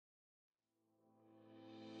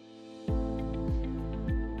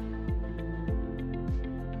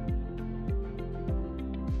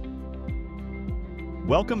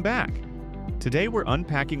Welcome back! Today we're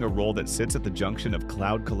unpacking a role that sits at the junction of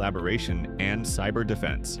cloud collaboration and cyber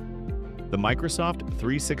defense, the Microsoft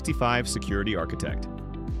 365 Security Architect.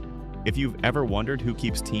 If you've ever wondered who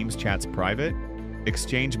keeps Teams chats private,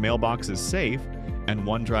 Exchange mailboxes safe, and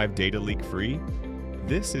OneDrive data leak-free,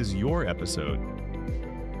 this is your episode.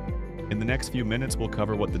 In the next few minutes, we'll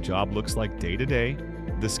cover what the job looks like day to day,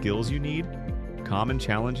 the skills you need, common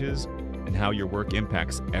challenges, and how your work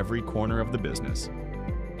impacts every corner of the business.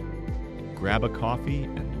 Grab a coffee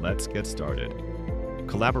and let's get started.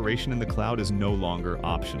 Collaboration in the cloud is no longer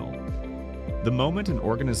optional. The moment an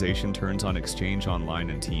organization turns on Exchange Online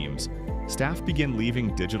and Teams, staff begin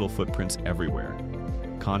leaving digital footprints everywhere.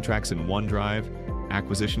 Contracts in OneDrive,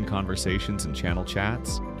 acquisition conversations in channel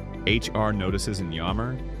chats, HR notices in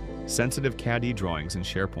Yammer, sensitive CAD drawings in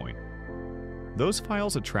SharePoint. Those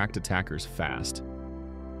files attract attackers fast.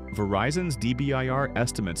 Verizon's DBIR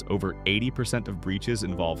estimates over 80% of breaches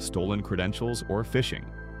involve stolen credentials or phishing.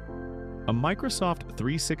 A Microsoft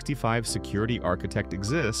 365 Security Architect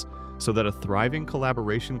exists so that a thriving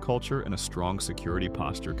collaboration culture and a strong security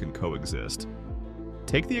posture can coexist.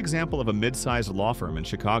 Take the example of a mid-sized law firm in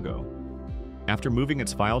Chicago. After moving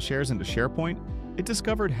its file shares into SharePoint, it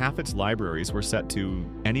discovered half its libraries were set to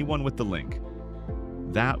anyone with the link.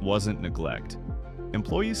 That wasn't neglect.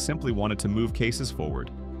 Employees simply wanted to move cases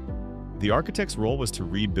forward. The architect's role was to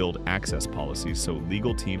rebuild access policies so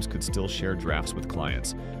legal teams could still share drafts with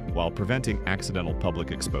clients while preventing accidental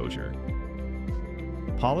public exposure.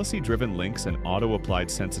 Policy-driven links and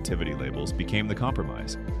auto-applied sensitivity labels became the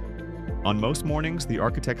compromise. On most mornings, the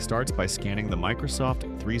architect starts by scanning the Microsoft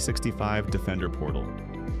 365 Defender portal.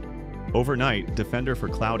 Overnight, Defender for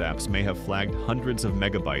Cloud Apps may have flagged hundreds of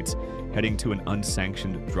megabytes heading to an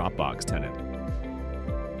unsanctioned Dropbox tenant.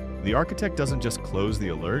 The architect doesn't just close the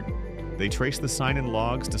alert. They trace the sign-in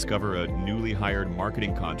logs, discover a newly hired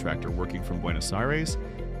marketing contractor working from Buenos Aires,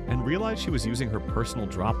 and realize she was using her personal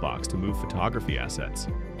Dropbox to move photography assets.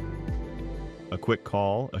 A quick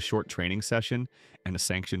call, a short training session, and a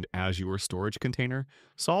sanctioned Azure storage container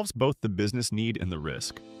solves both the business need and the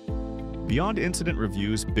risk. Beyond incident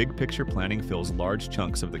reviews, big-picture planning fills large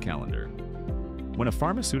chunks of the calendar. When a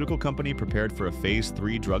pharmaceutical company prepared for a Phase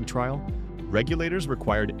 3 drug trial, regulators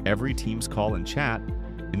required every Teams call and chat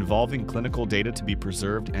involving clinical data to be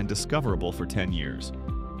preserved and discoverable for 10 years.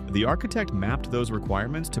 The architect mapped those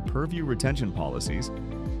requirements to purview retention policies,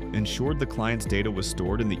 ensured the client's data was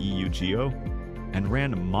stored in the EU geo, and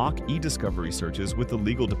ran mock e-discovery searches with the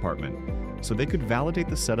legal department so they could validate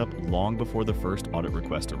the setup long before the first audit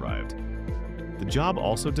request arrived. The job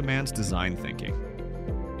also demands design thinking.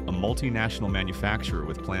 A multinational manufacturer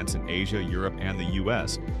with plants in Asia, Europe, and the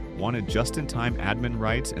US wanted just-in-time admin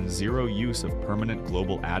rights and zero use of permanent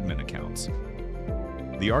global admin accounts.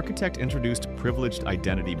 The architect introduced privileged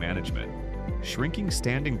identity management, shrinking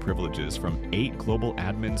standing privileges from 8 global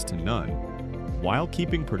admins to none, while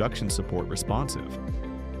keeping production support responsive.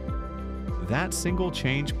 That single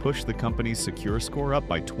change pushed the company's secure score up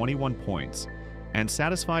by 21 points and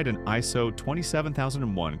satisfied an ISO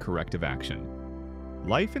 27001 corrective action.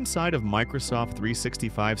 Life inside of Microsoft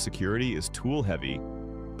 365 Security is tool-heavy,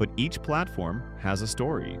 but each platform has a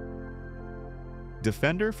story.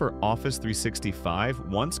 Defender for Office 365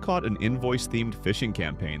 once caught an invoice-themed phishing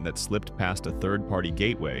campaign that slipped past a third-party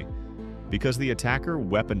gateway because the attacker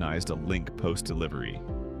weaponized a link post-delivery.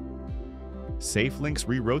 SafeLinks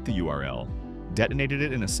rewrote the URL, detonated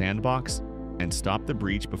it in a sandbox, and stopped the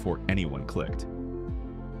breach before anyone clicked.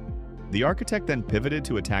 The architect then pivoted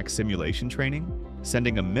to attack simulation training,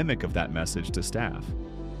 sending a mimic of that message to staff.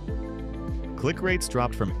 Click rates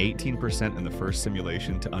dropped from 18% in the first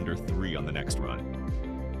simulation to under 3% on the next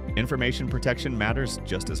run. Information protection matters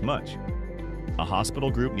just as much. A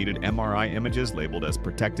hospital group needed MRI images labeled as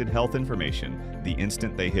protected health information the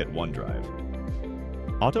instant they hit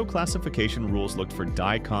OneDrive. Auto-classification rules looked for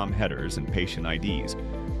DICOM headers and patient IDs,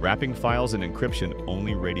 wrapping files in encryption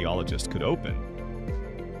only radiologists could open.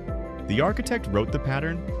 The architect wrote the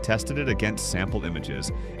pattern, tested it against sample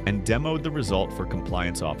images, and demoed the result for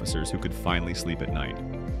compliance officers who could finally sleep at night.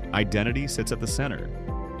 Identity sits at the center.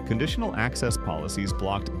 Conditional access policies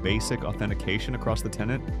blocked basic authentication across the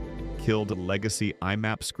tenant, killed a legacy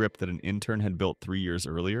IMAP script that an intern had built 3 years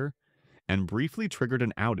earlier, and briefly triggered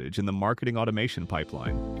an outage in the marketing automation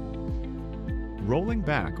pipeline. Rolling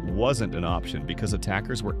back wasn't an option because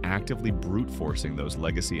attackers were actively brute-forcing those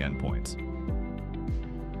legacy endpoints.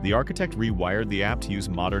 The architect rewired the app to use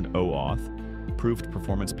modern OAuth, proved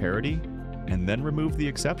performance parity, and then removed the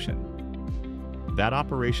exception. That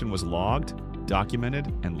operation was logged,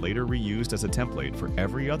 documented, and later reused as a template for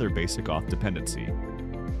every other basic auth dependency.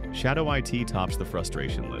 Shadow IT tops the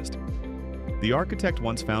frustration list. The architect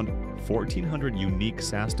once found 1,400 unique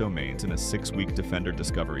SaaS domains in a 6-week Defender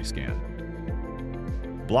discovery scan.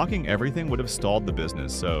 Blocking everything would have stalled the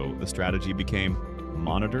business, so the strategy became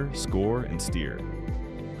monitor, score, and steer.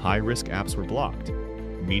 High-risk apps were blocked,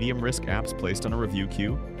 medium-risk apps placed on a review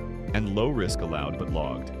queue, and low-risk allowed but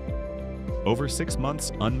logged. Over 6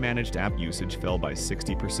 months, unmanaged app usage fell by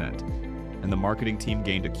 60%, and the marketing team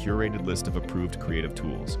gained a curated list of approved creative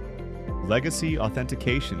tools. Legacy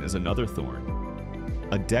authentication is another thorn.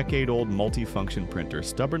 A decade-old multifunction printer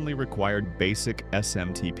stubbornly required basic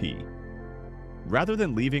SMTP. Rather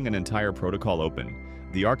than leaving an entire protocol open,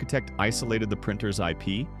 the architect isolated the printer's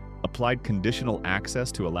IP, applied conditional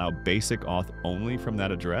access to allow basic auth only from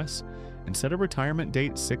that address, and set a retirement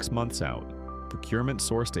date 6 months out. Procurement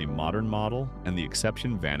sourced a modern model, and the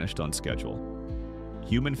exception vanished on schedule.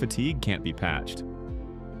 Human fatigue can't be patched.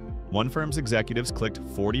 One firm's executives clicked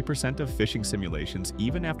 40% of phishing simulations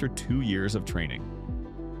even after 2 years of training.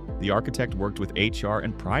 The architect worked with HR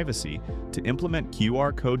and privacy to implement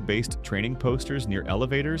QR code-based training posters near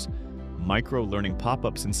elevators, micro-learning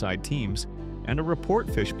pop-ups inside Teams, and a report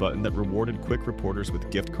fish button that rewarded quick reporters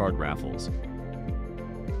with gift card raffles.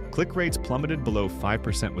 Click rates plummeted below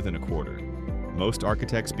 5% within a quarter. Most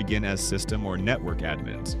architects begin as system or network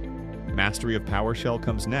admins. Mastery of PowerShell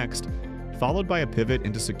comes next, followed by a pivot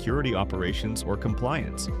into security operations or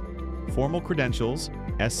compliance. Formal credentials,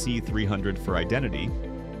 SC 300 for identity,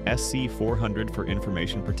 SC 400 for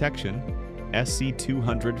information protection, SC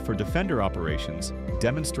 200 for defender operations,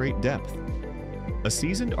 demonstrate depth. A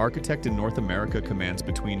seasoned architect in North America commands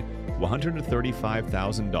between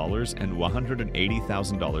 $135,000 and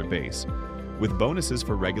 $180,000 base, with bonuses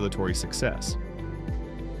for regulatory success.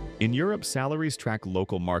 In Europe, salaries track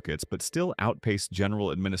local markets but still outpace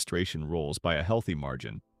general administration roles by a healthy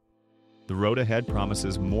margin. The road ahead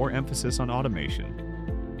promises more emphasis on automation.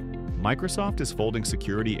 Microsoft is folding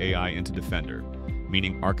security AI into Defender,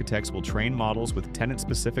 meaning architects will train models with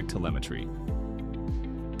tenant-specific telemetry.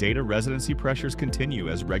 Data residency pressures continue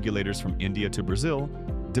as regulators from India to Brazil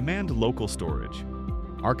demand local storage.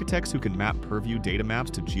 Architects who can map Purview data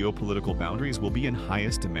maps to geopolitical boundaries will be in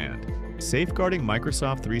highest demand. Safeguarding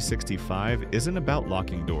Microsoft 365 isn't about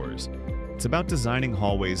locking doors. It's about designing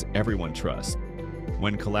hallways everyone trusts.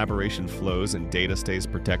 When collaboration flows and data stays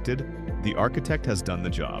protected, the architect has done the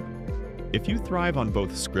job. If you thrive on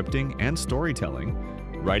both scripting and storytelling,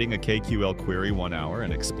 writing a KQL query 1 hour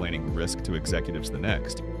and explaining risk to executives the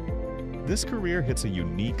next, this career hits a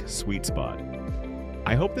unique sweet spot.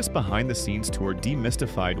 I hope this behind-the-scenes tour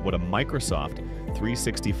demystified what a Microsoft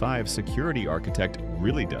 365 security architect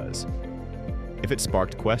really does. If it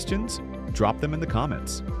sparked questions, drop them in the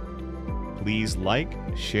comments. Please like,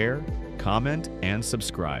 share, comment, and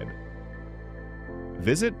subscribe.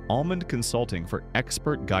 Visit Almond Consulting for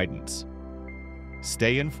expert guidance.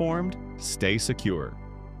 Stay informed, stay secure.